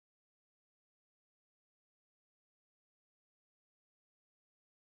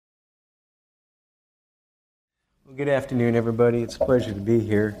Well, good afternoon, everybody. It's a pleasure to be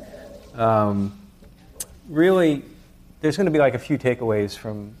here. Really, there's going to be like a few takeaways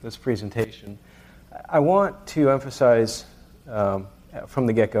from this presentation. I want to emphasize from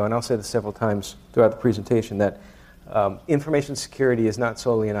the get-go, and I'll say this several times throughout the presentation, that information security is not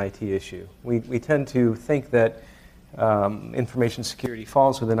solely an IT issue. We tend to think that information security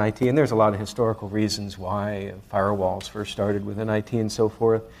falls within IT, and there's a lot of historical reasons why firewalls first started within IT and so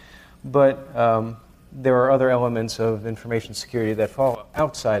forth. But there are other elements of information security that fall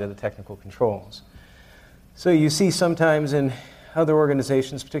outside of the technical controls. So you see sometimes in other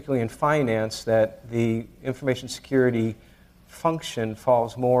organizations, particularly in finance, that the information security function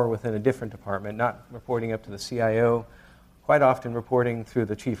falls more within a different department, not reporting up to the CIO, quite often reporting through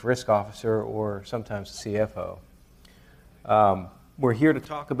the chief risk officer or sometimes the CFO. We're here to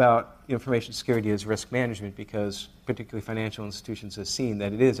talk about information security as risk management because particularly financial institutions have seen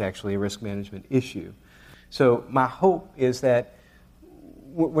that it is actually a risk management issue. So my hope is that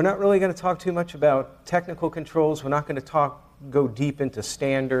we're not really going to talk too much about technical controls. We're not going to go deep into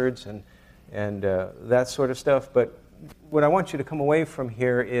standards and that sort of stuff. But what I want you to come away from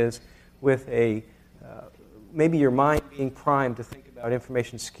here is with maybe your mind being primed to think about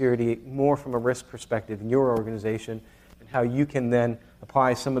information security more from a risk perspective in your organization, how you can then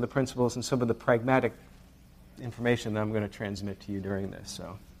apply some of the principles and some of the pragmatic information that I'm going to transmit to you during this.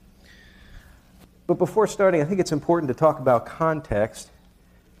 But before starting, I think it's important to talk about context.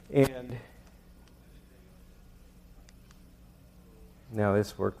 And now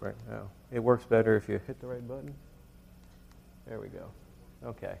this worked right now. It works better if you hit the right button. There we go.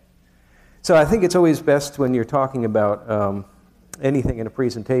 Okay. So I think it's always best when you're talking about anything in a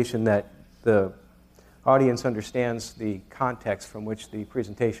presentation that the audience understands the context from which the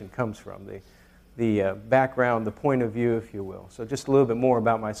presentation comes from, the background, the point of view, if you will. So just a little bit more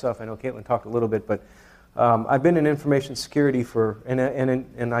about myself. I know Caitlin talked a little bit, but I've been in information security and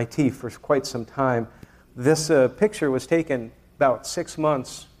in IT for quite some time. This picture was taken about 6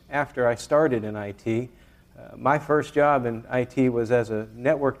 months after I started in IT. My first job in IT was as a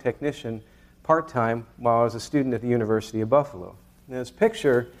network technician part-time while I was a student at the University of Buffalo. And this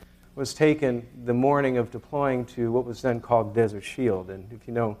picture was taken the morning of deploying to what was then called Desert Shield. And if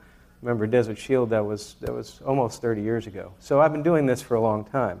you remember Desert Shield, that was almost 30 years ago. So I've been doing this for a long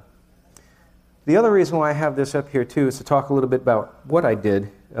time. The other reason why I have this up here too is to talk a little bit about what I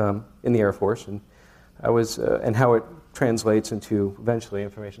did in the Air Force and and how it translates into eventually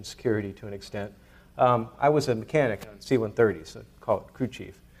information security to an extent. I was a mechanic on C-130s, so call it crew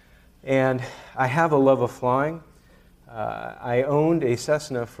chief. And I have a love of flying. I owned a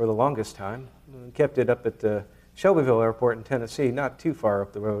Cessna for the longest time, kept it up at the Shelbyville Airport in Tennessee, not too far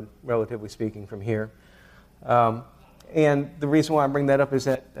up the road, relatively speaking, from here. And the reason why I bring that up is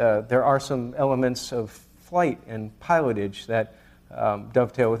that there are some elements of flight and pilotage that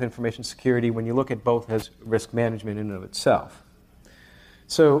dovetail with information security when you look at both as risk management in and of itself.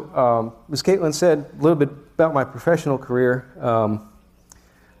 So, as Caitlin said, a little bit about my professional career.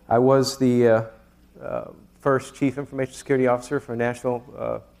 I was the first Chief Information Security Officer for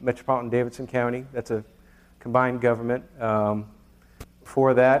Nashville Metropolitan Davidson County. That's a combined government.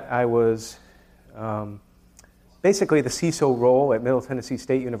 Before that, I was basically the CISO role at Middle Tennessee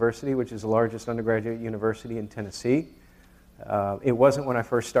State University, which is the largest undergraduate university in Tennessee. It wasn't when I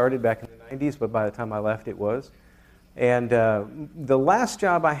first started back in the 90s, but by the time I left, it was. And the last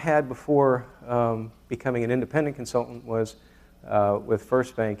job I had before becoming an independent consultant was with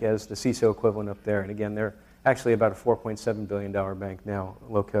First Bank as the CISO equivalent up there. And again, they're actually about a $4.7 billion bank now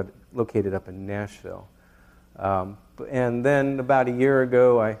located up in Nashville. And then about a year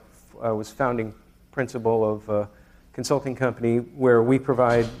ago, I was founding principal of a consulting company where we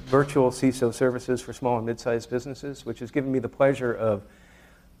provide virtual CISO services for small and mid-sized businesses, which has given me the pleasure of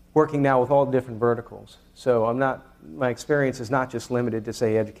working now with all different verticals. So my experience is not just limited to,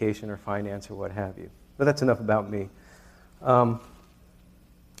 say, education or finance or what have you. But that's enough about me. The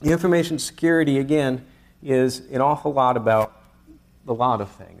information security, again, is an awful lot about a lot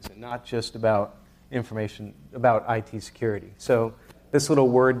of things, and not just about information about IT security. So this little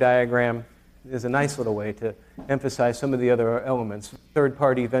word diagram is a nice little way to emphasize some of the other elements.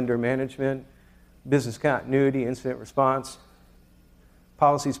 Third-party vendor management, business continuity, incident response,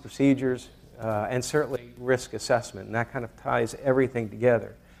 policies, procedures, and certainly risk assessment. And that kind of ties everything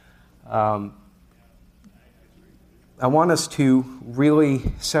together. I want us to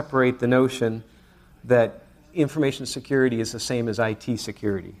really separate the notion that information security is the same as IT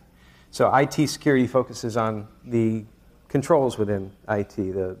security. So IT security focuses on the controls within IT,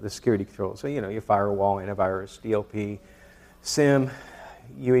 the security controls. So, your firewall, antivirus, DLP, SIM,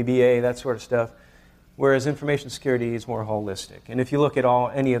 UEBA, that sort of stuff. whereas information security is more holistic. And if you look at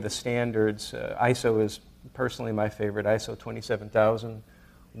any of the standards, ISO is personally my favorite, ISO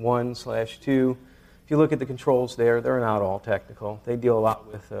 27001/2. If you look at the controls there, they're not all technical. They deal a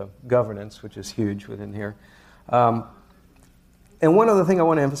lot with governance, which is huge within here. And one other thing I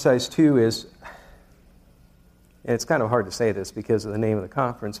want to emphasize too is, and it's kind of hard to say this because of the name of the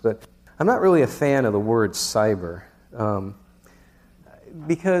conference, but I'm not really a fan of the word cyber.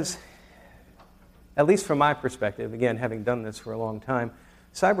 Because, at least from my perspective, again, having done this for a long time,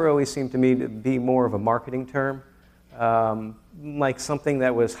 cyber always seemed to me to be more of a marketing term, like something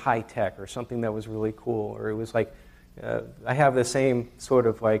that was high tech or something that was really cool, or it was like, I have the same sort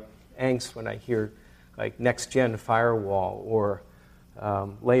of like angst when I hear like next-gen firewall or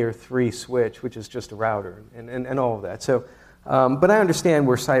layer 3 switch, which is just a router, and all of that. So, but I understand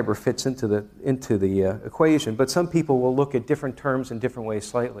where cyber fits into the equation. But some people will look at different terms in different ways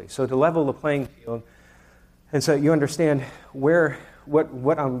slightly. So to level the playing field, and so you understand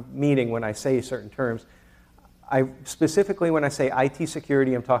what I'm meaning when I say certain terms. Specifically, when I say IT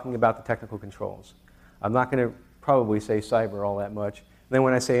security, I'm talking about the technical controls. I'm not going to probably say cyber all that much. And then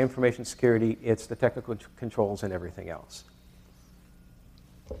when I say information security, it's the technical controls and everything else.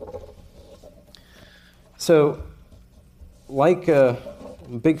 So, like I'm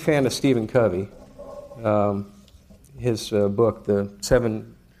a big fan of Stephen Covey, his book, The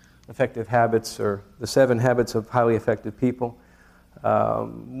 7 Effective Habits, or The 7 Habits of Highly Effective People.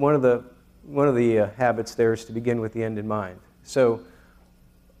 One of the habits there is to begin with the end in mind. So,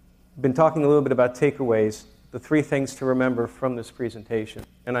 I've been talking a little bit about takeaways, the 3 things to remember from this presentation.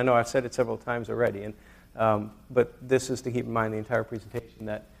 And I know I've said it several times already, but this is to keep in mind the entire presentation,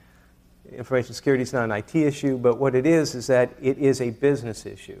 that information security is not an IT issue, but what it is that it is a business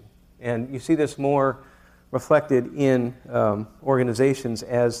issue. And you see this more reflected in organizations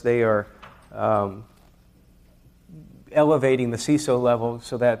as they are elevating the CISO level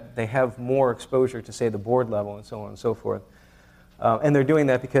so that they have more exposure to, say, the board level and so on and so forth. And they're doing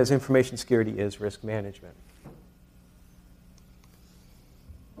that because information security is risk management.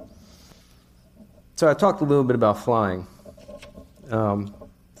 So I talked a little bit about flying.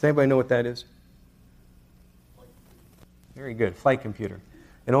 Does anybody know what that is? Very good. Flight computer.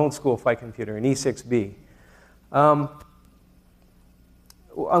 An old school flight computer, an E6B. I'm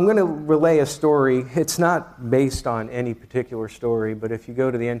going to relay a story. It's not based on any particular story, but if you go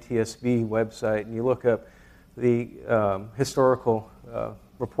to the NTSB website and you look up the historical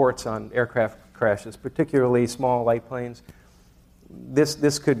reports on aircraft crashes, particularly small light planes,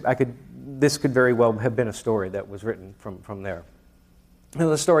 this could very well have been a story that was written from there. And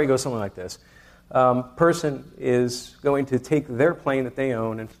the story goes something like this. Person is going to take their plane that they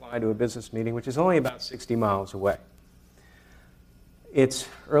own and fly to a business meeting, which is only about 60 miles away. It's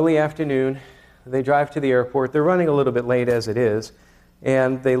early afternoon. They drive to the airport. They're running a little bit late as it is.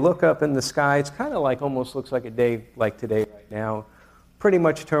 And they look up in the sky. It's kind of like, almost looks like a day like today right now. Pretty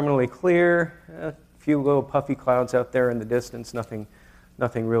much terminally clear. A few little puffy clouds out there in the distance. Nothing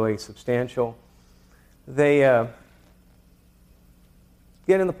really substantial. They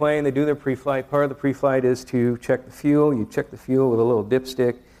get in the plane, they do their pre-flight. Part of the pre-flight is to check the fuel. You check the fuel with a little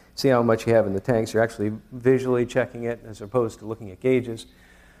dipstick, see how much you have in the tanks. You're actually visually checking it as opposed to looking at gauges.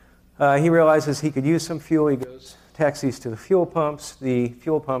 He realizes he could use some fuel. He goes, taxis to the fuel pumps. The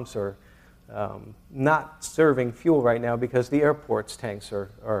fuel pumps are not serving fuel right now because the airport's tanks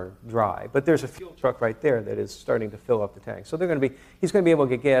are dry. But there's a fuel truck right there that is starting to fill up the tanks. So he's going to be able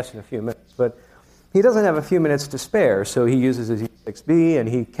to get gas in a few minutes. But he doesn't have a few minutes to spare, so he uses his E6B, and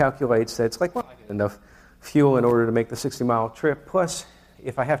he calculates that it's like, well, I get enough fuel in order to make the 60-mile trip. Plus,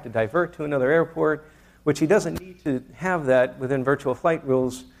 if I have to divert to another airport, which he doesn't need to have that within virtual flight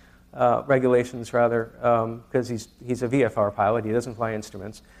rules, regulations rather, because he's a VFR pilot. He doesn't fly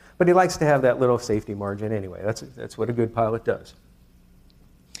instruments. But he likes to have that little safety margin anyway. That's what a good pilot does.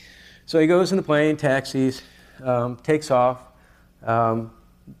 So he goes in the plane, taxis, takes off.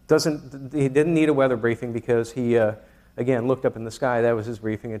 He didn't need a weather briefing because he, again, looked up in the sky. That was his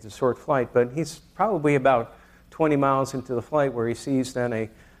briefing. It's a short flight, but he's probably about 20 miles into the flight where he sees then a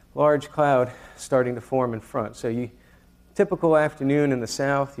large cloud starting to form in front. So typical afternoon in the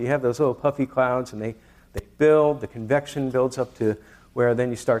south, you have those little puffy clouds, and they build. The convection builds up to where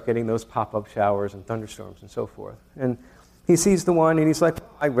then you start getting those pop-up showers and thunderstorms and so forth. And he sees the one, and he's like,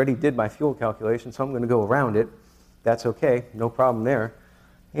 I already did my fuel calculation, so I'm going to go around it. That's okay. No problem there.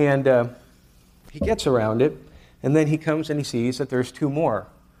 And he gets around it, and then he comes and he sees that there's 2 more.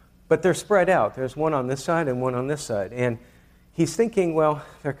 But they're spread out. There's one on this side and one on this side. And he's thinking, well,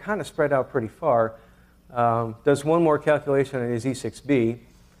 they're kind of spread out pretty far. Does one more calculation on his E6B,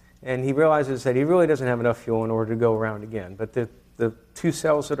 and he realizes that he really doesn't have enough fuel in order to go around again. But the two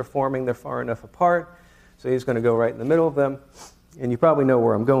cells that are forming, they're far enough apart, so he's going to go right in the middle of them. And you probably know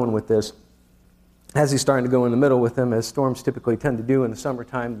where I'm going with this. As he's starting to go in the middle with them, as storms typically tend to do in the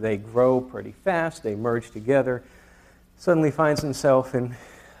summertime, they grow pretty fast, they merge together. Suddenly finds himself in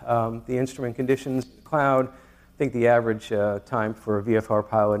the instrument conditions cloud. I think the average time for a VFR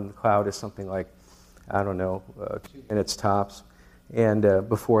pilot in the cloud is something like, 2 minutes tops, and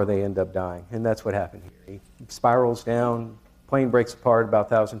before they end up dying. And that's what happened here. He spirals down, plane breaks apart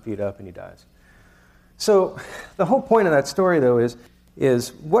about 1,000 feet up, and he dies. So the whole point of that story, though,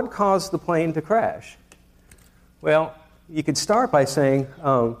 is what caused the plane to crash? Well, you could start by saying,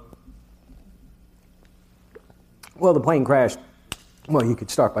 the plane crashed. Well, you could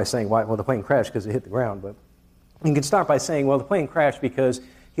start by saying, the plane crashed because it hit the ground. But you could start by saying, the plane crashed because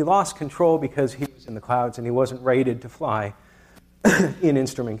he lost control because he was in the clouds and he wasn't rated to fly in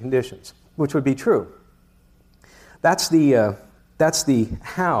instrument conditions, which would be true. That's the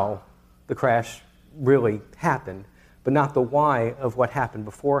how the crash really happened, but not the why of what happened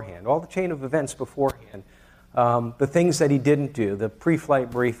beforehand. All the chain of events beforehand, the things that he didn't do, the pre-flight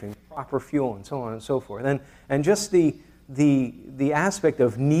briefing, proper fuel, and so on and so forth, and just the aspect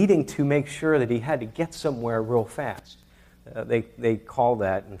of needing to make sure that he had to get somewhere real fast. They call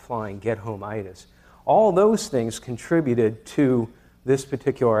that in flying get-home-itis. All those things contributed to this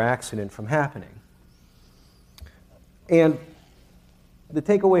particular accident from happening. And the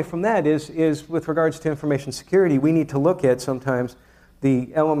takeaway from that is with regards to information security, we need to look at sometimes the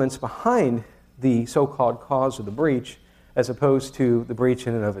elements behind the so-called cause of the breach as opposed to the breach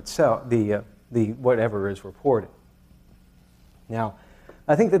in and of itself, the whatever is reported. Now,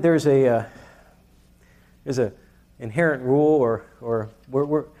 I think that there's a inherent rule, or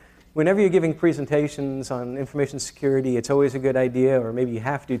whenever you're giving presentations on information security, it's always a good idea, or maybe you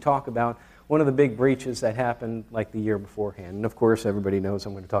have to talk about one of the big breaches that happened like the year beforehand. And of course, everybody knows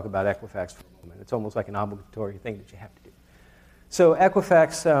I'm going to talk about Equifax for a moment. It's almost like an obligatory thing that you have to do. So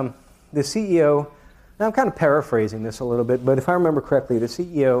Equifax, the CEO, now I'm kind of paraphrasing this a little bit, but if I remember correctly, the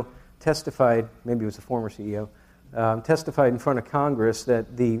CEO testified, maybe it was the former CEO, testified in front of Congress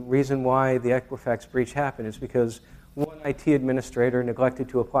that the reason why the Equifax breach happened is because one IT administrator neglected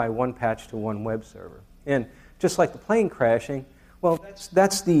to apply one patch to one web server. And just like the plane crashing, well,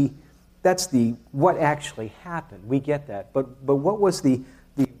 that's the what actually happened. We get that. But what was the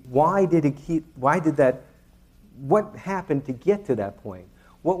what happened to get to that point?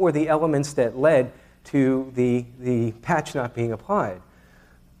 What were the elements that led to the patch not being applied?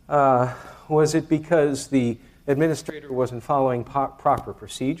 Was it because the administrator wasn't following proper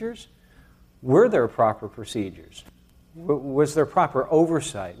procedures? Were there proper procedures? Was there proper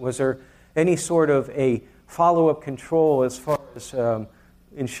oversight? Was there any sort of a follow-up control as far as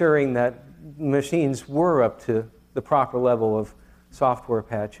ensuring that machines were up to the proper level of software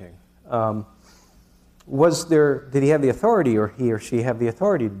patching? Did he have the authority, or he or she have the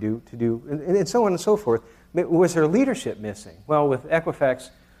authority to do, and so on and so forth? Was there leadership missing? Well, with Equifax,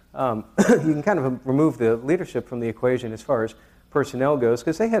 you can kind of remove the leadership from the equation as far as personnel goes,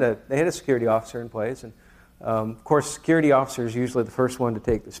 because they had a security officer in place, and of course, security officer is usually the first one to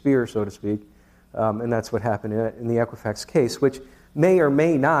take the spear, so to speak, and that's what happened in the Equifax case, which may or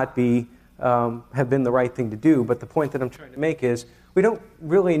may not have been the right thing to do. But the point that I'm trying to make is we don't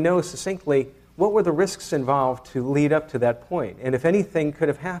really know succinctly what were the risks involved to lead up to that point, and if anything could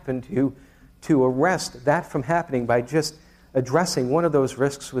have happened to arrest that from happening by just addressing one of those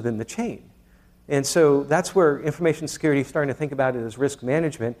risks within the chain. And so that's where information security is starting to think about it as risk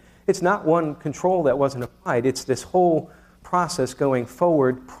management. It's not one control that wasn't applied. It's this whole process going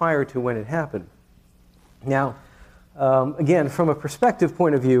forward prior to when it happened. Now, again, from a perspective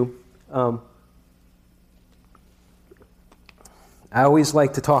point of view, I always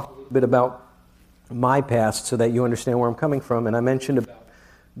like to talk a little bit about my past so that you understand where I'm coming from. And I mentioned about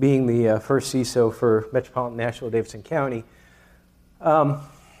being the first CISO for Metropolitan Nashville Davidson County.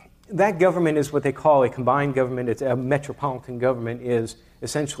 That government is what they call a combined government. It's a metropolitan government is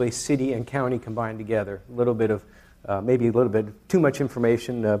essentially city and county combined together. A little bit of, maybe a little bit too much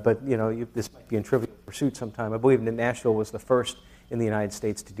information, but this might be in Trivial Pursuit sometime. I believe that Nashville was the first in the United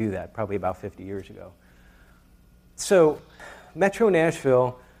States to do that, probably about 50 years ago. So Metro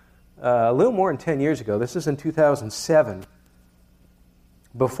Nashville, a little more than 10 years ago, this is in 2007,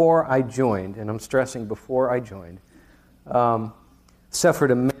 before I joined, and I'm stressing before I joined,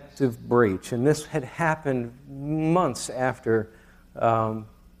 suffered a massive breach. And this had happened months after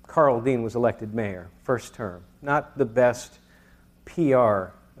Carl Dean was elected mayor, first term. Not the best PR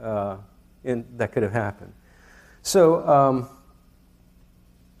that could have happened. So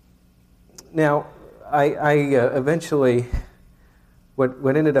Now, I eventually,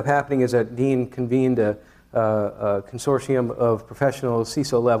 what ended up happening is that Dean convened a consortium of professional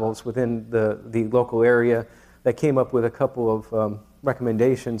CISO levels within the local area that came up with a couple of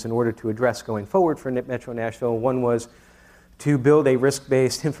recommendations in order to address going forward for Metro Nashville. One was to build a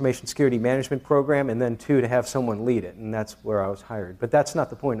risk-based information security management program, and then two, to have someone lead it, and that's where I was hired. But that's not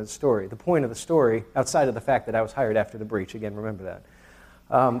the point of the story. The point of the story, outside of the fact that I was hired after the breach, again, remember that,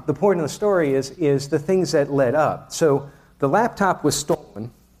 the point of the story is the things that led up. So the laptop was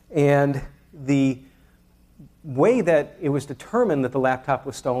stolen, and the way that it was determined that the laptop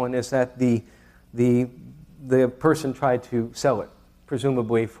was stolen is that the person tried to sell it,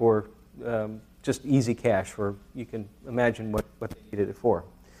 presumably for just easy cash, for you can imagine what they needed it for.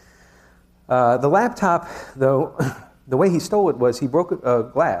 The laptop, though, the way he stole it was he broke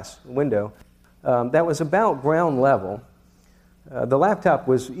a window, that was about ground level. The laptop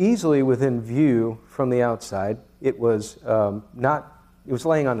was easily within view from the outside. It was it was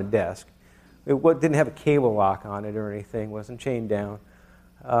laying on a desk. It didn't have a cable lock on it or anything, wasn't chained down.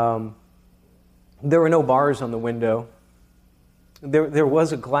 There were no bars on the window. There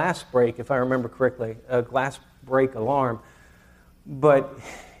was a glass break, if I remember correctly, a glass break alarm, but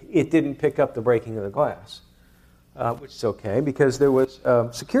it didn't pick up the breaking of the glass, which is okay because there was a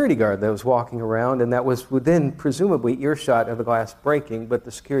security guard that was walking around, and that was within, presumably, earshot of the glass breaking, but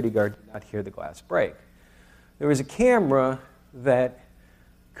the security guard did not hear the glass break. There was a camera that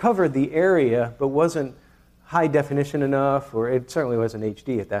covered the area but wasn't high definition enough, or it certainly wasn't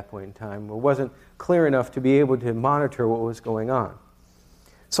HD at that point in time, or wasn't clear enough to be able to monitor what was going on.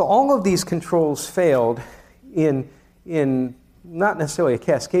 So all of these controls failed in not necessarily a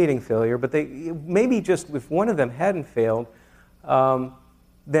cascading failure, but maybe just if one of them hadn't failed,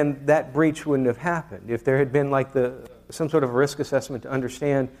 then that breach wouldn't have happened. If there had been like some sort of risk assessment to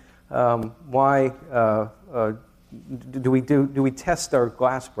understand why do we test our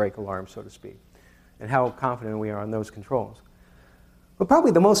glass break alarm, so to speak, and how confident we are on those controls. But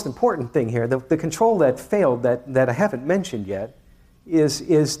probably the most important thing here, the control that failed that I haven't mentioned yet,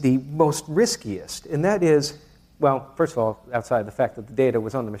 is the most riskiest. And that is, well, first of all, outside the fact that the data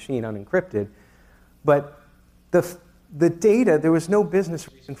was on the machine unencrypted, but the data, there was no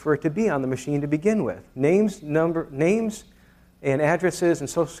business reason for it to be on the machine to begin with. Names and addresses and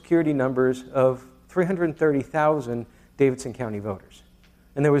social security numbers of 330,000 Davidson County voters.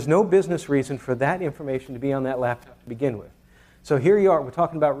 And there was no business reason for that information to be on that laptop to begin with. So here you are, we're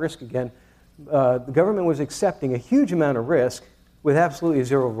talking about risk again. The government was accepting a huge amount of risk with absolutely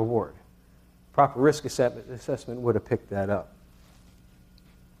zero reward. Proper risk assessment would have picked that up.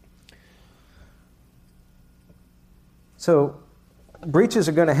 So breaches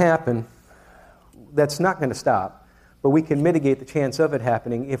are going to happen. That's not going to stop. But we can mitigate the chance of it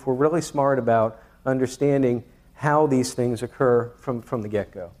happening if we're really smart about understanding how these things occur from the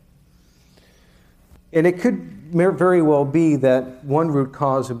get-go. And it could very well be that one root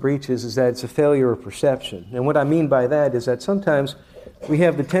cause of breaches is that it's a failure of perception. And what I mean by that is that sometimes we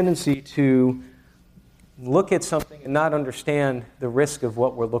have the tendency to look at something and not understand the risk of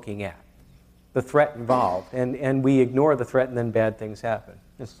what we're looking at, the threat involved. And we ignore the threat and then bad things happen.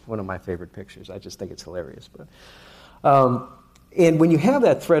 This is one of my favorite pictures. I just think it's hilarious. And when you have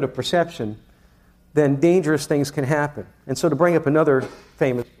that threat of perception, then dangerous things can happen. And so to bring up another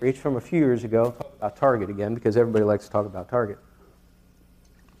famous breach from a few years ago, talk about Target again, because everybody likes to talk about Target.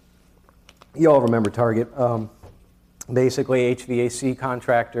 You all remember Target. Basically, HVAC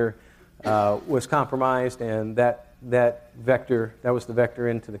contractor was compromised, and that was the vector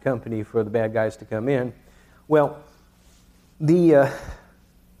into the company for the bad guys to come in. Well, the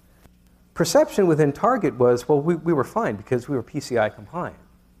perception within Target was, well, we were fine because we were PCI compliant.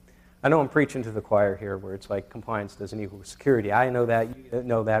 I know I'm preaching to the choir here where it's like compliance doesn't equal security. I know that, you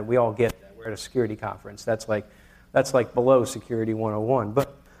know that, we all get that. We're at a security conference. That's like below Security 101.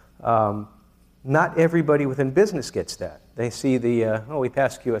 But not everybody within business gets that. They see we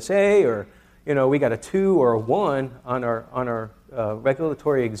passed QSA, or we got a 2 or a 1 on our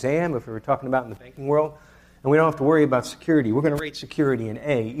regulatory exam if we were talking about in the banking world, and we don't have to worry about security. We're going to rate security an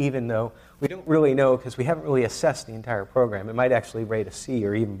A, even though we don't really know because we haven't really assessed the entire program. It might actually rate a C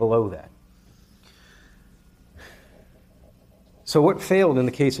or even below that. So what failed in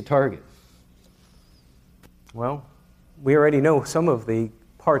the case of Target? Well, we already know some of the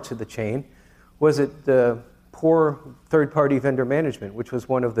parts of the chain. Was it the poor third-party vendor management, which was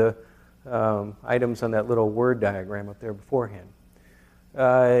one of the items on that little word diagram up there beforehand?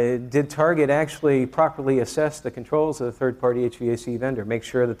 Did Target actually properly assess the controls of the third-party HVAC vendor, make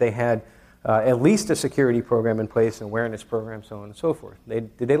sure that they had at least a security program in place, an awareness program, so on and so forth.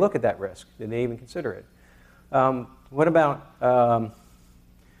 Did they look at that risk? Did they even consider it? What about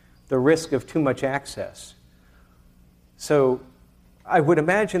the risk of too much access? So I would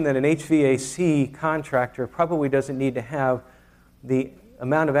imagine that an HVAC contractor probably doesn't need to have the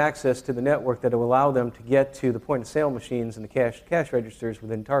amount of access to the network that will allow them to get to the point-of-sale machines and the cash registers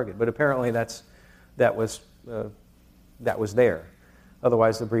within Target. But apparently that was there.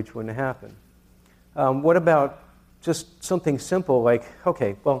 Otherwise, the breach wouldn't have happened. What about just something simple like,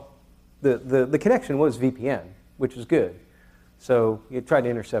 okay, well, the connection was VPN, which is good. So you try to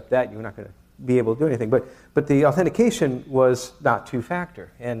intercept that, you're not going to be able to do anything. But the authentication was not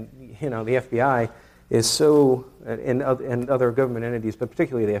two-factor. And, the FBI is so, and other government entities, but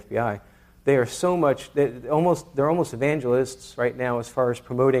particularly the FBI, they are so much, they're almost evangelists right now as far as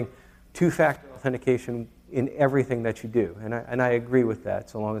promoting two-factor authentication in everything that you do. And I agree with that,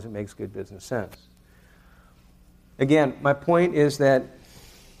 so long as it makes good business sense. Again, my point is that,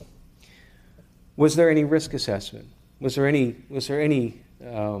 was there any risk assessment? Was there any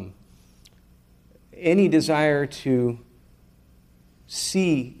desire to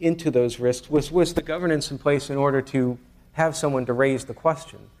see into those risks? Was the governance in place in order to have someone to raise the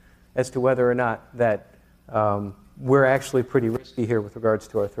question as to whether or not that we're actually pretty risky here with regards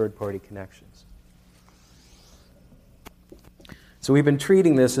to our third-party connections? So we've been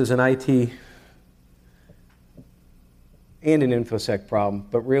treating this as an IT and an InfoSec problem,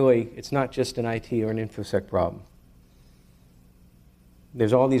 but really it's not just an IT or an InfoSec problem.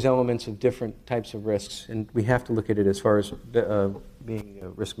 There's all these elements of different types of risks, and we have to look at it as far as being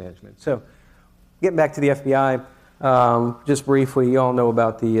risk management. So getting back to the FBI, just briefly, you all know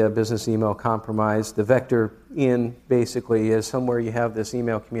about the business email compromise. The vector in basically is somewhere you have this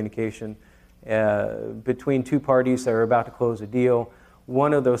email communication between two parties that are about to close a deal.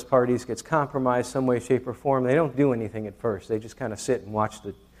 One of those parties gets compromised some way, shape, or form. They don't do anything at first. They just kind of sit and watch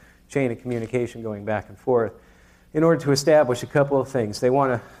the chain of communication going back and forth in order to establish a couple of things. They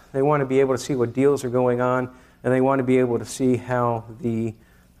want to be able to see what deals are going on, and they want to be able to see how the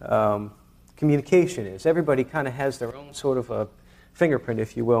communication is. Everybody kind of has their own sort of a fingerprint,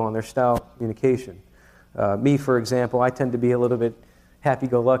 if you will, on their style of communication. Me, for example, I tend to be a little bit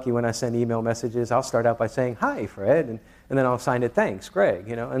happy-go-lucky when I send email messages. I'll start out by saying, "Hi, Fred," and then I'll sign it, "Thanks, Greg."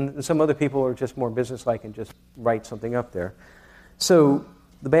 And some other people are just more businesslike and just write something up there. So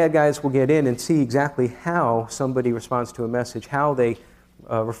the bad guys will get in and see exactly how somebody responds to a message, how they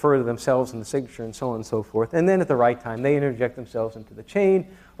refer to themselves in the signature, and so on and so forth. And then at the right time, they interject themselves into the chain.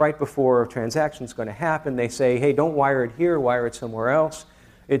 Right before a transaction is going to happen, they say, "Hey, don't wire it here, wire it somewhere else.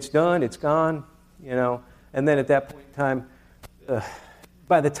 It's done, it's gone." And then at that point in time,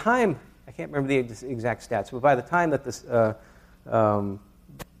 by the time, I can't remember the exact stats, but by the time that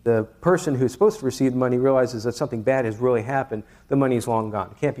the person who's supposed to receive the money realizes that something bad has really happened, the money is long gone.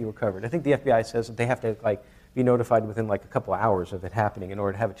 It can't be recovered. I think the FBI says that they have to be notified within a couple of hours of it happening in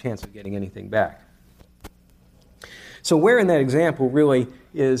order to have a chance of getting anything back. So where in that example really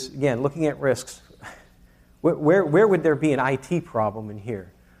is, again, looking at risks, where would there be an IT problem in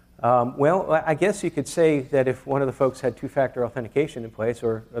here? Well, I guess you could say that if one of the folks had two-factor authentication in place,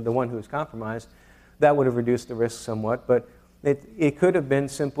 or the one who was compromised, that would have reduced the risk somewhat. But it could have been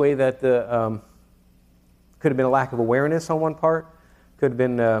simply that could have been a lack of awareness on one part, could have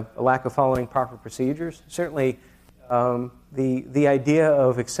been a lack of following proper procedures. Certainly, the idea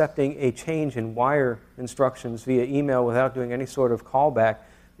of accepting a change in wire instructions via email without doing any sort of callback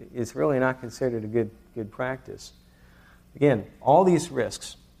is really not considered a good practice. Again, all these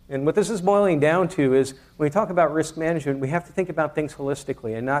risks. And what this is boiling down to is, when we talk about risk management, we have to think about things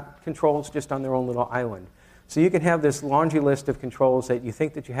holistically and not controls just on their own little island. So you can have this laundry list of controls that you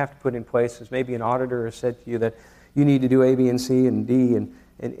think that you have to put in place, as maybe an auditor has said to you that you need to do A, B, and C, and D,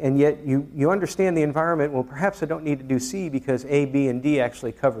 and yet you understand the environment. Well, perhaps I don't need to do C because A, B, and D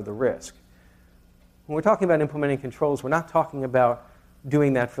actually cover the risk. When we're talking about implementing controls, we're not talking about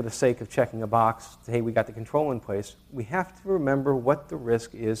doing that for the sake of checking a box, hey, we got the control in place. We have to remember what the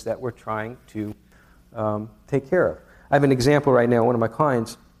risk is that we're trying to take care of. I have an example right now, one of my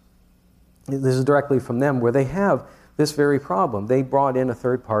clients, this is directly from them, where they have this very problem. They brought in a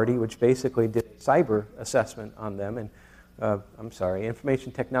third party which basically did a cyber assessment on them, and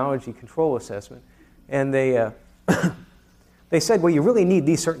information technology control assessment, and they they said, well, you really need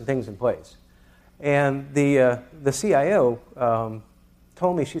these certain things in place. And the CIO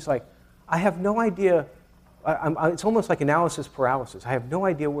told me, she's like, I have no idea. It's almost like analysis paralysis. I have no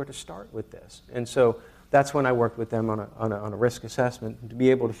idea where to start with this. And so that's when I worked with them on a risk assessment to be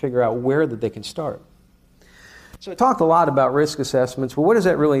able to figure out where that they can start. So I talked a lot about risk assessments. Well, what does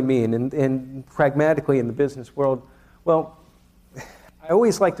that really mean? And pragmatically in the business world, well, I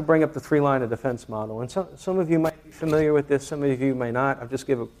always like to bring up the three-line of defense model. And some of you might be familiar with this, some of you may not. I'll just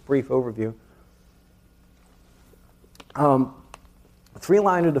give a brief overview.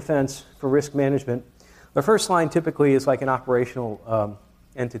 Three-line of defense for risk management. The first line typically is like an operational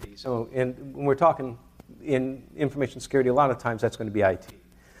entity. So when we're talking in information security, a lot of times that's going to be IT.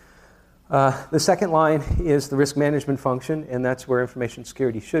 The second line is the risk management function, and that's where information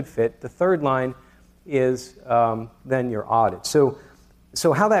security should fit. The third line is then your audit.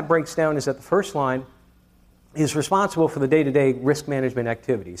 So how that breaks down is that the first line is responsible for the day-to-day risk management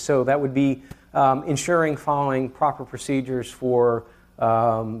activities. So that would be ensuring following proper procedures for,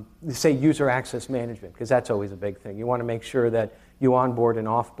 say, user access management, because that's always a big thing. You want to make sure that you onboard and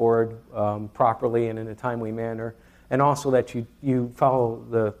offboard properly and in a timely manner, and also that you follow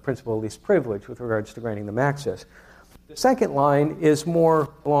the principle of least privilege with regards to granting them access. The second line is more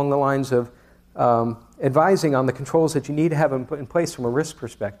along the lines of advising on the controls that you need to have in place from a risk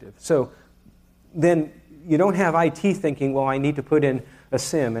perspective. So then you don't have IT thinking, well, I need to put in a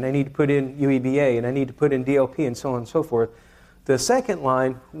SIM, and I need to put in UEBA, and I need to put in DLP, and so on and so forth. The second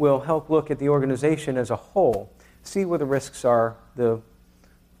line will help look at the organization as a whole, see where the risks are, the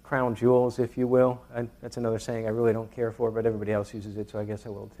crown jewels, if you will. And that's another saying I really don't care for, but everybody else uses it, so I guess I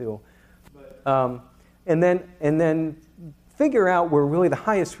will too. But, and then figure out where really the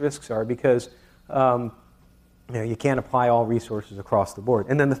highest risks are, because you can't apply all resources across the board.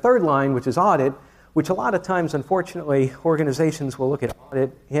 And then the third line, which is audit, which a lot of times, unfortunately, organizations will look at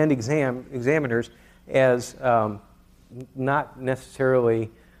audit and examiners as not necessarily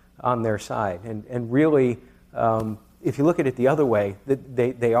on their side. And really, if you look at it the other way,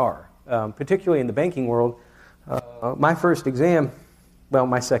 they are. Particularly in the banking world, my first exam, well,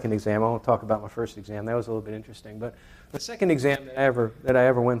 my second exam, I won't talk about my first exam, that was a little bit interesting, but the second exam that I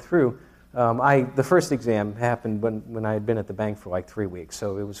ever went through, the first exam happened when I had been at the bank for like 3 weeks,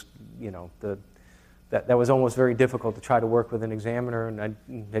 so it was, that was almost very difficult to try to work with an examiner, and I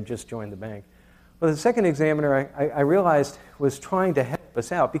had just joined the bank. Well, the second examiner, I realized, was trying to help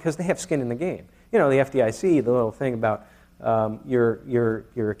us out because they have skin in the game. The FDIC, the little thing about your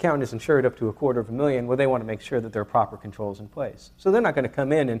account is insured up to $250,000, well, they want to make sure that there are proper controls in place. So they're not going to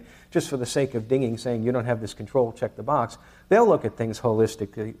come in and just for the sake of dinging, saying you don't have this control, check the box. They'll look at things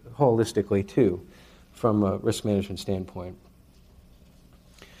holistically too, from a risk management standpoint.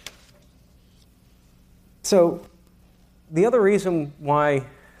 So the other reason why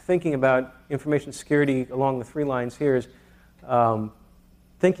thinking about information security along the three lines here is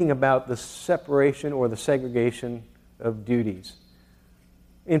thinking about the separation or the segregation of duties.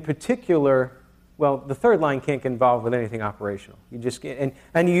 In particular, well, the third line can't get involved with anything operational. You just can't,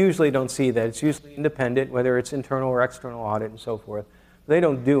 and you usually don't see that. It's usually independent, whether it's internal or external audit and so forth. They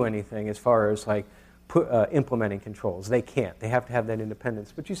don't do anything as far as like implementing controls. They can't. They have to have that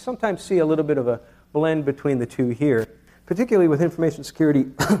independence. But you sometimes see a little bit of a blend between the two here. Particularly with information security,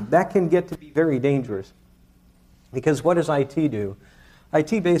 that can get to be very dangerous. Because what does IT do?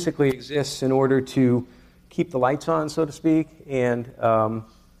 IT basically exists in order to keep the lights on, so to speak, and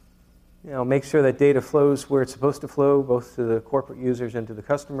make sure that data flows where it's supposed to flow, both to the corporate users and to the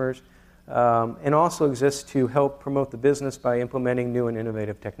customers, and also exists to help promote the business by implementing new and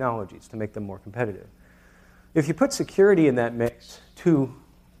innovative technologies to make them more competitive. If you put security in that mix to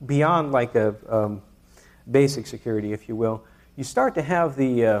beyond like a basic security, if you will, you start to have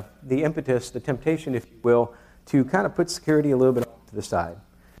the impetus, the temptation, if you will, to kind of put security a little bit off to the side.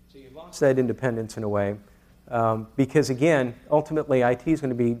 So you've lost that independence in a way, because again, ultimately IT is going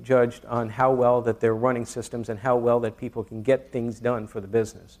to be judged on how well that they're running systems and how well that people can get things done for the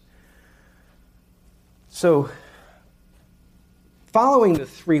business. So following the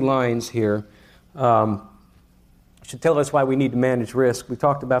three lines here, should tell us why we need to manage risk. We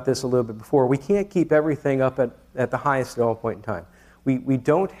talked about this a little bit before. We can't keep everything up at the highest at all point in time. We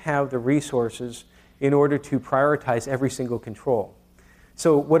don't have the resources in order to prioritize every single control.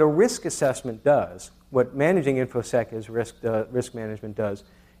 So what a risk assessment does, what managing InfoSec as risk management does,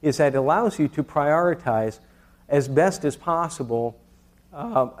 is that it allows you to prioritize as best as possible,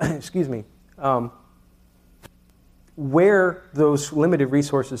 where those limited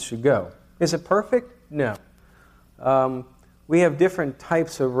resources should go. Is it perfect? No. We have different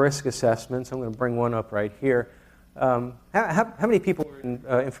types of risk assessments. I'm going to bring one up right here. How many people are in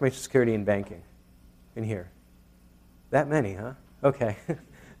information security and banking in here? That many, huh? Okay.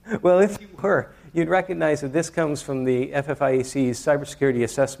 Well, if you were, you'd recognize that this comes from the FFIEC's cybersecurity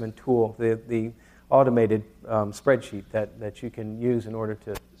assessment tool, the automated spreadsheet that you can use in order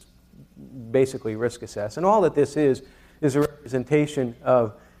to basically risk assess. And all that this is a representation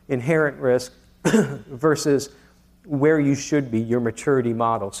of inherent risk versus where you should be, your maturity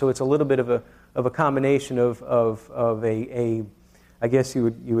model. So it's a little bit of a combination of a I guess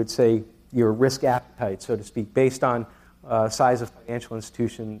you would say your risk appetite, so to speak, based on size of financial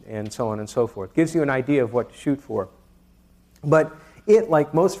institution and so on and so forth. Gives you an idea of what to shoot for. But it,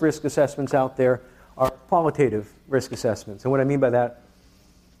 like most risk assessments out there, are qualitative risk assessments. And what I mean by that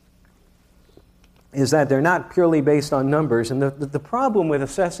is that they're not purely based on numbers. And the problem with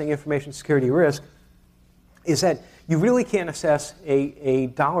assessing information security risk is that you really can't assess a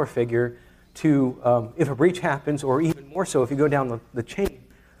dollar figure to, if a breach happens, or even more so if you go down the chain,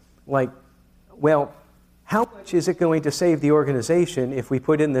 like, well, how much is it going to save the organization if we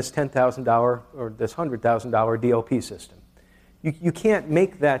put in this $10,000 or this $100,000 DLP system? You can't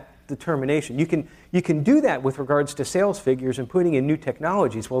make that determination. You can do that with regards to sales figures and putting in new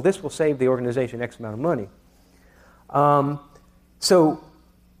technologies. Well, this will save the organization X amount of money. So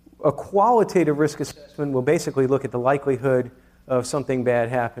a qualitative risk assessment will basically look at the likelihood of something bad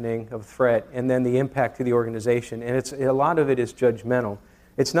happening, of threat, and then the impact to the organization. And a lot of it is judgmental.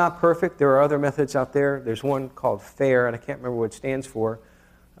 It's not perfect. There are other methods out there. There's one called FAIR, and I can't remember what it stands for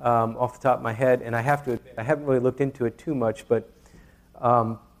off the top of my head. And I have to admit, I haven't really looked into it too much, but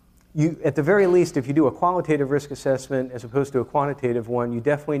at the very least, if you do a qualitative risk assessment as opposed to a quantitative one, you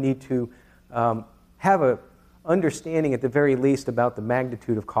definitely need to have an understanding at the very least about the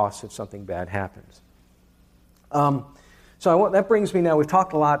magnitude of costs if something bad happens. That brings me now, we've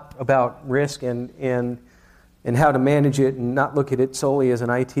talked a lot about risk and how to manage it and not look at it solely as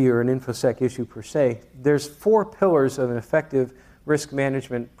an IT or an InfoSec issue per se. There's 4 pillars of an effective risk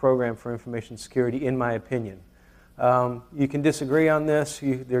management program for information security, in my opinion. You can disagree on this.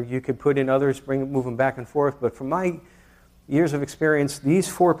 You could put in others, move them back and forth. But from my years of experience, these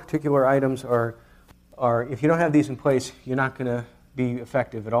 4 particular items are if you don't have these in place, you're not going to be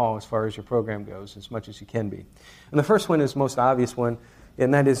effective at all as far as your program goes, as much as you can be. And the first one is the most obvious one,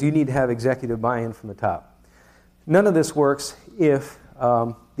 and that is you need to have executive buy-in from the top. None of this works if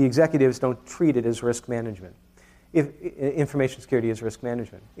the executives don't treat it as risk management. If information security is risk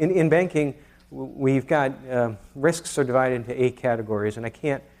management. In banking, we've got risks are divided into 8 categories, and I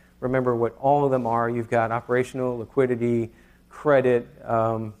can't remember what all of them are. You've got operational, liquidity, credit,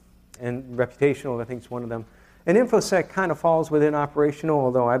 and reputational, I think is one of them. And InfoSec kind of falls within operational,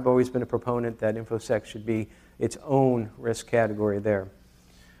 although I've always been a proponent that InfoSec should be its own risk category there.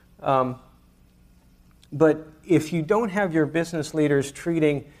 But if you don't have your business leaders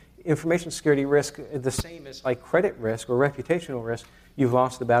treating information security risk the same as like credit risk or reputational risk, you've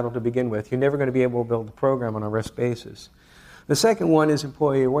lost the battle to begin with. You're never going to be able to build a program on a risk basis. The second one is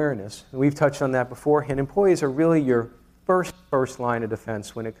employee awareness. We've touched on that before, and employees are really your first line of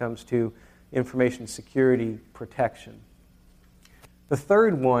defense when it comes to information security protection. The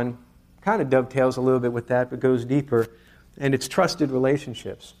third one kind of dovetails a little bit with that, but goes deeper, and it's trusted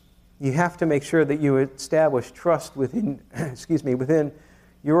relationships. You have to make sure that you establish trust within, within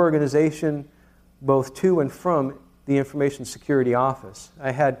your organization, both to and from the information security office.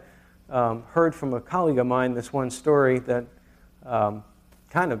 I had heard from a colleague of mine this one story that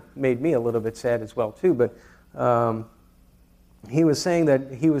kind of made me a little bit sad as well too, but he was saying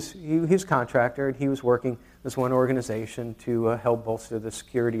that he was a contractor and he was working this one organization to help bolster the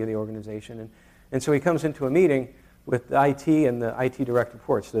security of the organization. And so he comes into a meeting with the IT and the IT direct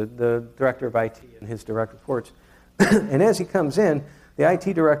reports, the director of IT and his direct reports. And as he comes in, the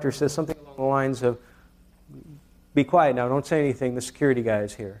IT director says something along the lines of, "Be quiet now, don't say anything, the security guy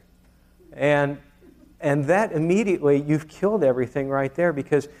is here." And that immediately, you've killed everything right there,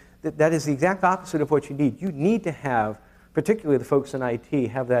 because that is the exact opposite of what you need. You need to have, particularly the folks in IT,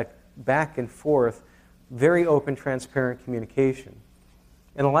 have that back and forth, very open, transparent communication.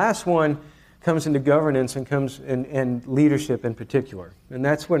 And the last one comes into governance and leadership in particular. And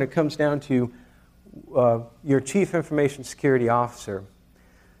that's when it comes down to your chief information security officer.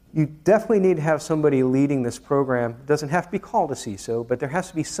 You definitely need to have somebody leading this program. It doesn't have to be called a CISO, but there has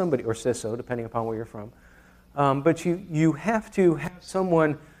to be somebody, or CISO, depending upon where you're from. But you have to have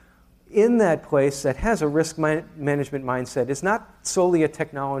someone in that place that has a risk management mindset. It's not solely a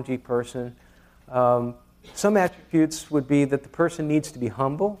technology person. Some attributes would be that the person needs to be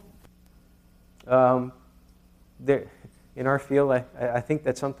humble. In our field, I think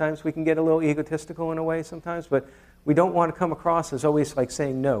that sometimes we can get a little egotistical in a way sometimes, but we don't want to come across as always like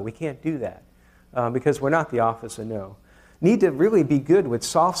saying no. We can't do that because we're not the office of no. Need to really be good with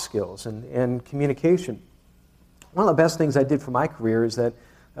soft skills and communication. One of the best things I did for my career is that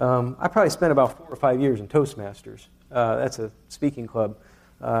I probably spent about 4 or 5 years in Toastmasters. That's a speaking club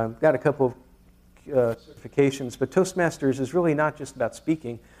Got a couple of certifications, but Toastmasters is really not just about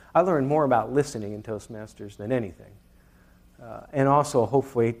speaking. I learned more about listening in Toastmasters than anything. And also,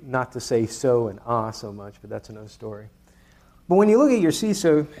 hopefully, not to say so and so much, but that's another story. But when you look at your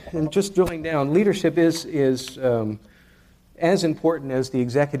CISO, and just drilling down, leadership is as important as the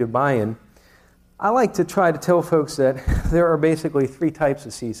executive buy-in. I like to try to tell folks that there are basically three types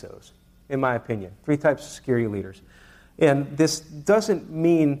of CISOs, in my opinion, three types of security leaders. And this doesn't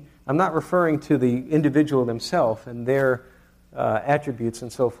mean, I'm not referring to the individual themselves and their attributes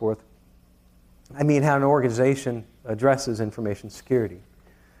and so forth. I mean how an organization addresses information security.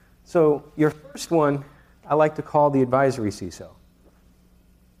 So your first one, I like to call the advisory CISO.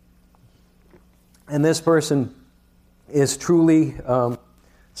 And this person is truly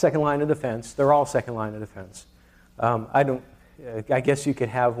second line of defense. They're all second line of defense. I guess you could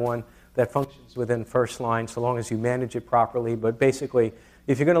have one that functions within first line so long as you manage it properly. But basically,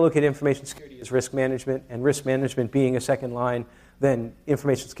 if you're going to look at information security as risk management, and risk management being a second line, then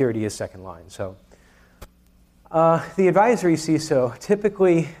information security is second line. So the advisory CISO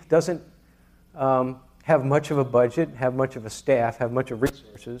typically doesn't have much of a budget, have much of a staff, have much of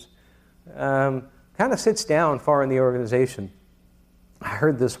resources, kind of sits down far in the organization. I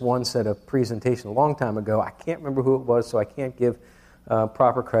heard this once at a presentation a long time ago. I can't remember who it was, so I can't give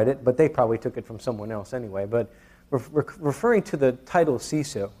proper credit, but they probably took it from someone else anyway. But referring to the title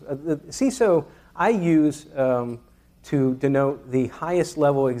CISO, the CISO I use to denote the highest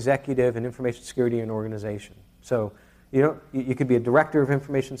level executive in information security in an organization. So you could be a director of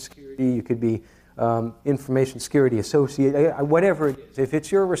information security, you could be information security associate, whatever it is. If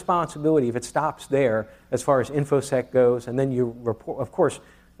it's your responsibility, if it stops there as far as InfoSec goes, and then you report, of course,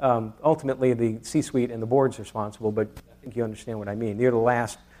 ultimately the C-suite and the board's responsible, but I think you understand what I mean. You're the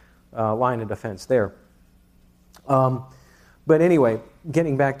last line of defense there. But anyway,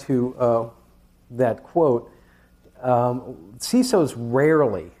 getting back to that quote, CISOs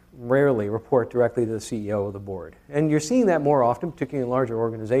rarely report directly to the CEO of the board. And you're seeing that more often, particularly in larger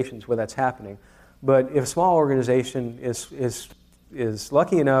organizations where that's happening. But if a small organization is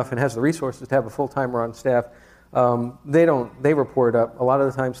lucky enough and has the resources to have a full-timer on staff, they report up a lot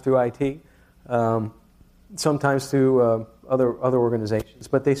of the times through IT, sometimes through other organizations,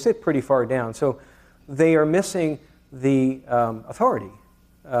 but they sit pretty far down. So they are missing the authority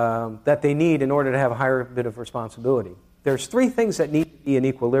that they need in order to have a higher bit of responsibility. There's three things that need to be in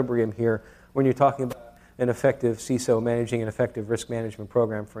equilibrium here when you're talking about an effective CISO managing an effective risk management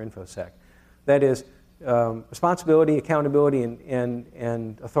program for InfoSec. That is, responsibility, accountability,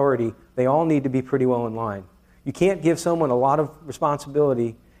 and authority, they all need to be pretty well in line. You can't give someone a lot of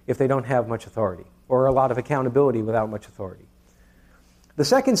responsibility if they don't have much authority, or a lot of accountability without much authority. The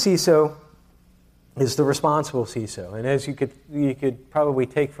second CISO is the responsible CISO, and as you could probably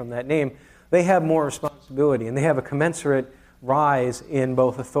take from that name, they have more responsibility, and they have a commensurate rise in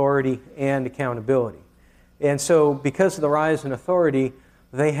both authority and accountability. And so because of the rise in authority,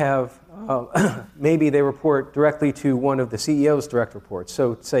 they have, maybe they report directly to one of the CEO's direct reports,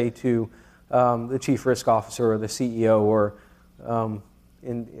 so say to the chief risk officer or the CEO, or,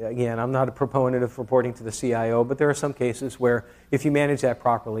 again, I'm not a proponent of reporting to the CIO, but there are some cases where if you manage that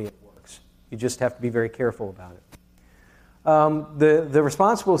properly, it works. You just have to be very careful about it. The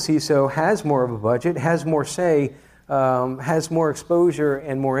responsible CISO has more of a budget, has more say, has more exposure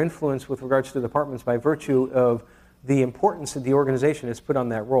and more influence with regards to departments by virtue of the importance that the organization has put on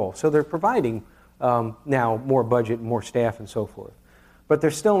that role. So they're providing now more budget, more staff, and so forth. But they're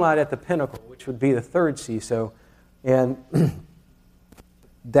still not at the pinnacle, which would be the third CISO, and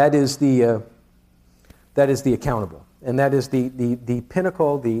that is the accountable, and that is the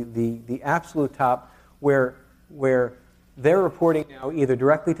pinnacle, the absolute top, where they're reporting now either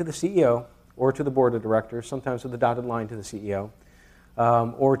directly to the CEO or to the board of directors, sometimes with a dotted line to the CEO,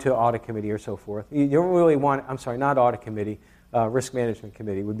 or to audit committee or so forth. You don't really want, I'm sorry, not audit committee, risk management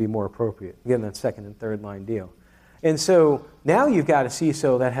committee would be more appropriate. Again, that second and third line deal. And so now you've got a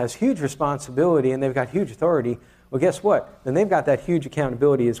CISO that has huge responsibility and they've got huge authority. Well, guess what? Then they've got that huge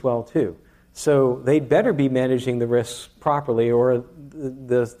accountability as well, too. So they'd better be managing the risks properly, or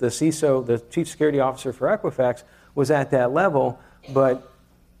the CISO, the Chief Security Officer for Equifax, was at that level. But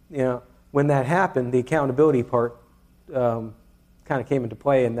when that happened, the accountability part kind of came into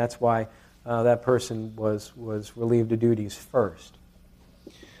play, and that's why that person was relieved of duties first.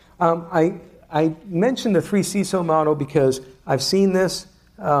 I mentioned the 3 CISO model because I've seen this.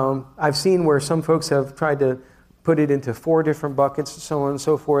 I've seen where some folks have tried to put it into 4 different buckets, and so on and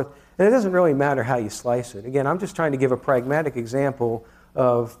so forth. And it doesn't really matter how you slice it. Again, I'm just trying to give a pragmatic example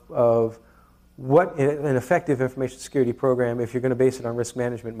of what an effective information security program, if you're going to base it on risk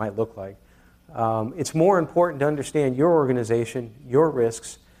management, might look like. It's more important to understand your organization, your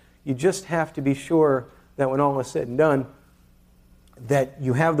risks. You just have to be sure that when all is said and done, that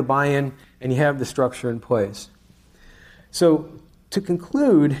you have the buy-in and you have the structure in place. So to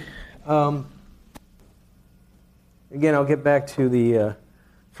conclude, again, I'll get back to the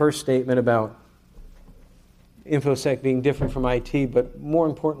first statement about InfoSec being different from IT, but more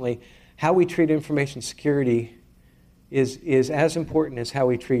importantly, how we treat information security is as important as how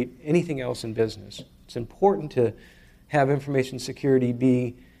we treat anything else in business. It's important to have information security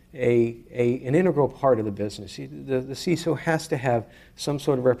be an integral part of the business. The CISO has to have some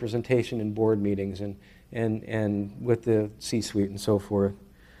sort of representation in board meetings and with the C-suite and so forth.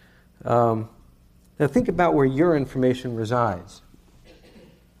 Now think about where your information resides.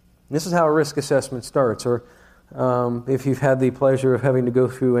 This is how a risk assessment starts, or if you've had the pleasure of having to go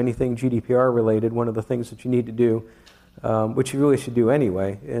through anything GDPR related, one of the things that you need to do, which you really should do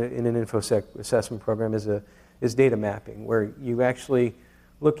anyway in an InfoSec assessment program, is data mapping, where you actually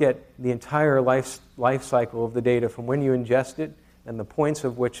look at the entire life cycle of the data from when you ingest it and the points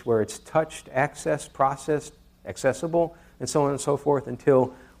of which where it's touched, accessed, processed, accessible, and so on and so forth,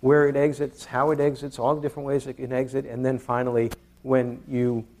 until where it exits, how it exits, all the different ways it can exit, and then finally when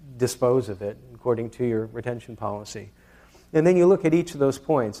you dispose of it according to your retention policy. And then you look at each of those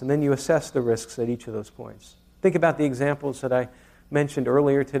points, and then you assess the risks at each of those points. Think about the examples that I mentioned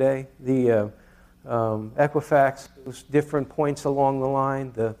earlier today, the Equifax, those different points along the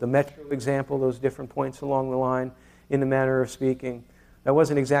line, the Metro example, those different points along the line, in the manner of speaking. That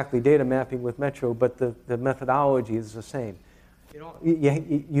wasn't exactly data mapping with Metro, but the methodology is the same.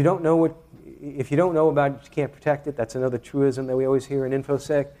 You don't know what, if you don't know about it, you can't protect it. That's another truism that we always hear in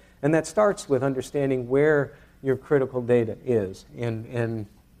InfoSec. And that starts with understanding where your critical data is. And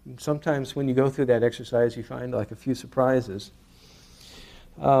sometimes when you go through that exercise, you find like a few surprises.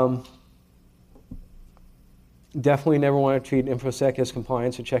 Definitely never want to treat InfoSec as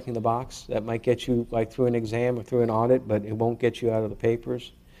compliance or checking the box. That might get you like through an exam or through an audit, but it won't get you out of the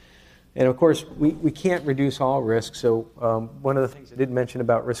papers. And of course, we can't reduce all risk. So one of the things I did mention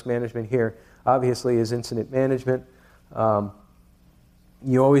about risk management here, obviously, is incident management.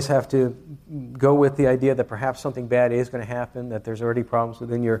 You always have to go with the idea that perhaps something bad is going to happen, that there's already problems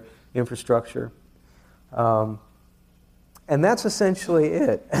within your infrastructure. And that's essentially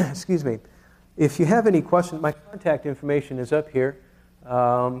it. Excuse me. If you have any questions, my contact information is up here,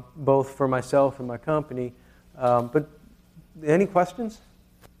 both for myself and my company. But any questions?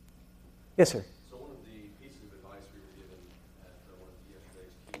 Yes, sir. So one of the pieces of advice we were given at one of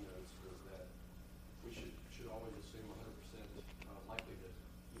yesterday's keynotes was that we should always assume 100% likelihood.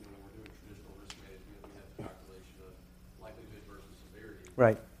 You know, when we're doing traditional risk management, we have a calculation of likelihood versus severity.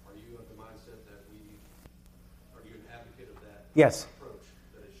 Right. Are you of the mindset that are you an advocate of that Yes. approach,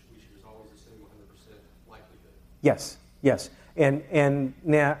 that we should just always assume 100% likelihood? Yes, yes. And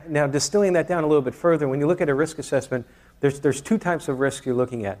now distilling that down a little bit further, when you look at a risk assessment, there's two types of risk you're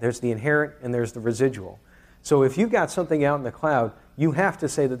looking at. There's the inherent and there's the residual. So if you've got something out in the cloud, you have to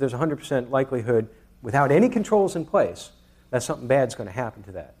say that there's 100% likelihood, without any controls in place, that something bad's going to happen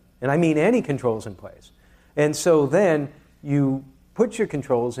to that. And I mean any controls in place. And so then you put your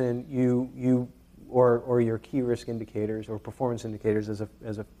controls in, or your key risk indicators or performance indicators, as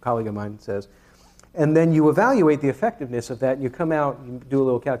a colleague of mine says, and then you evaluate the effectiveness of that, and you come out, you do a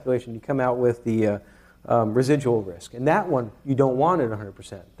little calculation, you come out with the residual risk. And that one, you don't want it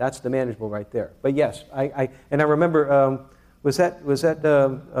 100%. That's the manageable right there. But yes, I remember, was that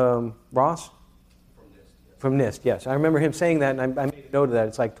Ross? From NIST, yes. I remember him saying that, and I made a note of that.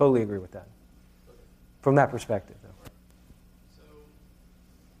 It's like, totally agree with that. From that perspective. So,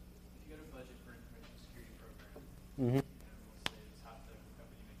 if you got a budget for an information security program, Mm-hmm. and we'll say it's half the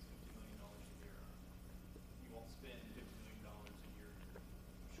company makes $50 million a year, you won't spend $50 million a year to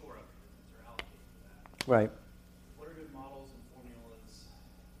shore up your business or allocate to that. Right. What are good models and formulas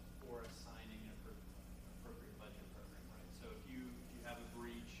for assigning an appropriate budget program, right? So if you have a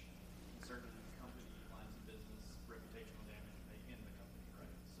breach in certain company lines of business, reputational damage may end the company,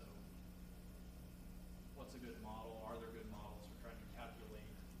 right? So what's a good model? Are there good models for trying to calculate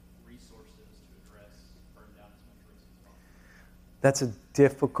resources to address, burn down as much risk as possible? That's a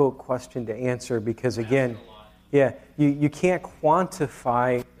difficult question to answer because, again, yeah, you can't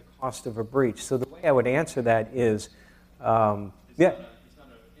quantify the cost of a breach. So the way I would answer that is, It's not an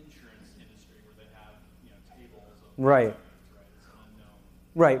insurance industry where they have tables of right. right? It's an unknown.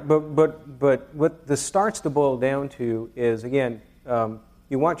 Right, but what this starts to boil down to is, again,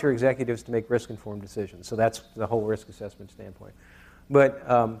 you want your executives to make risk-informed decisions. So that's the whole risk assessment standpoint.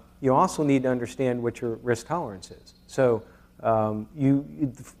 But you also need to understand what your risk tolerance is. So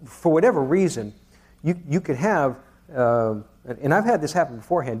for whatever reason, you could have, and I've had this happen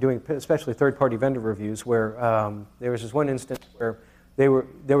beforehand, doing especially third-party vendor reviews, where there was this one instance where they were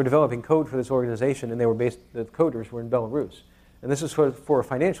developing code for this organization, and the coders were in Belarus. And this is for a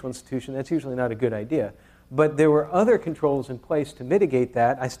financial institution. That's usually not a good idea. But there were other controls in place to mitigate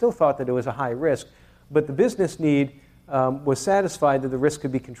that. I still thought that it was a high risk, but the business need was satisfied that the risk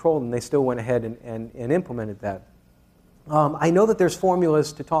could be controlled, and they still went ahead and implemented that. I know that there's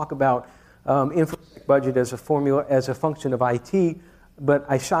formulas to talk about InfoSec budget as a function of IT, but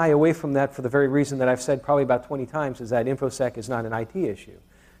I shy away from that for the very reason that I've said probably about 20 times, is that InfoSec is not an IT issue.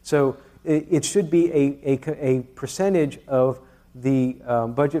 So it should be a percentage of the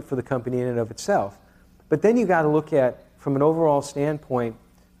budget for the company in and of itself. But then you got to look at, from an overall standpoint,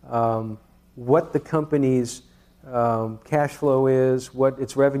 what the company's cash flow is, what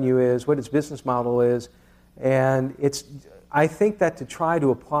its revenue is, what its business model is, and I think that to try to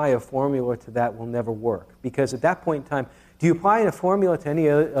apply a formula to that will never work, because at that point in time, do you apply a formula to any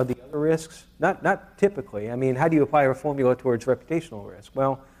of the other risks? Not typically. I mean, how do you apply a formula towards reputational risk?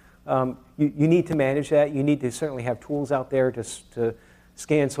 Well, you need to manage that. You need to certainly have tools out there to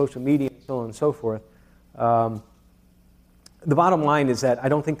scan social media and so on and so forth. The bottom line is that I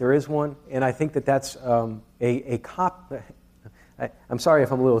don't think there is one, and I think that that's a cop. I'm sorry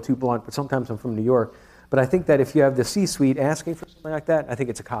if I'm a little too blunt, but sometimes I'm from New York. But I think that if you have the C-suite asking for something like that, I think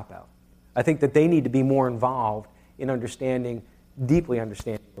it's a cop-out. I think that they need to be more involved in deeply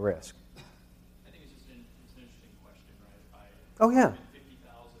understanding the risk. I think it's an interesting question, right? Oh, yeah. 50,000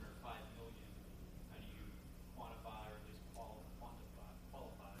 or 5 million, how do you quantify or at least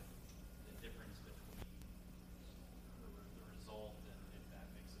qualify the difference between the result and if that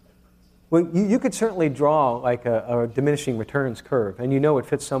makes a difference? Well, you could certainly draw like a diminishing returns curve, and you know it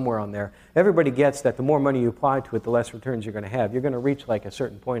fits somewhere on there. Everybody gets that the more money you apply to it, the less returns you're going to have. You're going to reach like a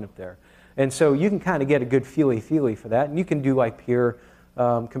certain point up there. And so you can kind of get a good feely for that, and you can do like peer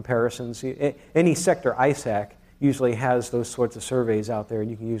comparisons. Any sector ISAC usually has those sorts of surveys out there, and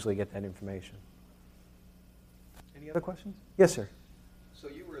you can usually get that information. Any other questions? Yes, sir. So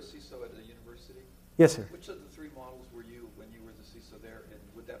you were a CISO at a university? Yes, sir. Which of the three models were you when you were the CISO there, and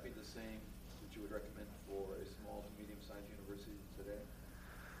would that be the same that you would recommend for a small to medium-sized university today?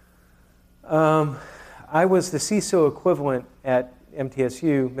 I was the CISO equivalent at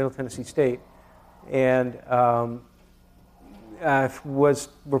MTSU, Middle Tennessee State, and I was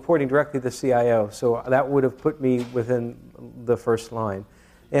reporting directly to the CIO, so that would have put me within the first line.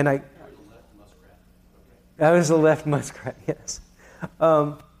 And I was a left muskrat, yes.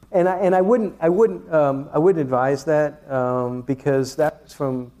 And I wouldn't advise that because that's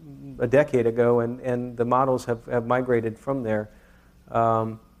from a decade ago, and the models have migrated from there.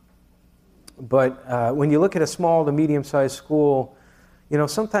 But when you look at a small to medium-sized school,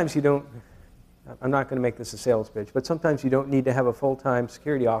 sometimes you don't. I'm not going to make this a sales pitch, but sometimes you don't need to have a full-time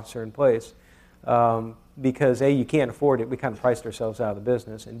security officer in place because A, you can't afford it. We kind of priced ourselves out of the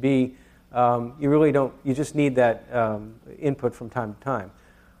business, and B, you really don't. You just need that input from time to time.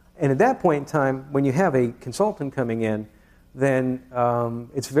 And at that point in time, when you have a consultant coming in, then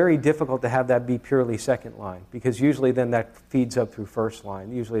it's very difficult to have that be purely second line, because usually then that feeds up through first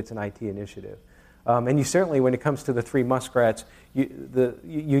line. Usually it's an IT initiative. And you certainly, when it comes to the three muskrats,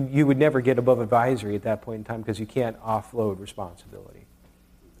 you would never get above advisory at that point in time because you can't offload responsibility.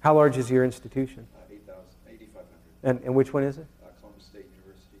 How large is your institution? 8,500. And which one is it? Columbus State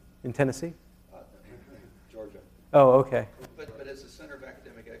University. In Tennessee? Georgia. Oh, okay. But as a center of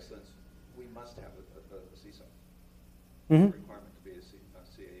academic excellence, we must have a CISO. Mm-hmm. Requirement to be a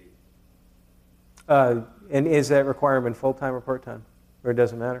CAE. And is that requirement full-time or part-time? Or it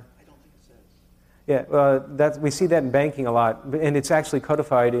doesn't matter? I don't think it says. Yeah, we see that in banking a lot. And it's actually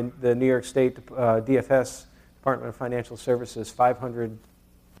codified in the New York State DFS, Department of Financial Services, 500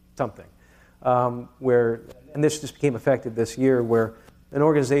 something. And this just became effective this year, where an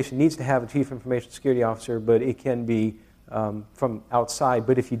organization needs to have a chief information security officer, but it can be from outside.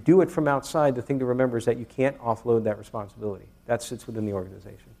 But if you do it from outside, the thing to remember is that you can't offload that responsibility. That sits within the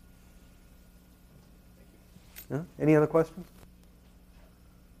organization. Any other questions?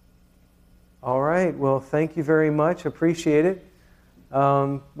 All right. Well, thank you very much. Appreciate it.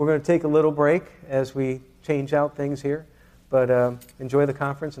 We're going to take a little break as we change out things here. But enjoy the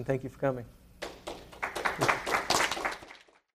conference, and thank you for coming.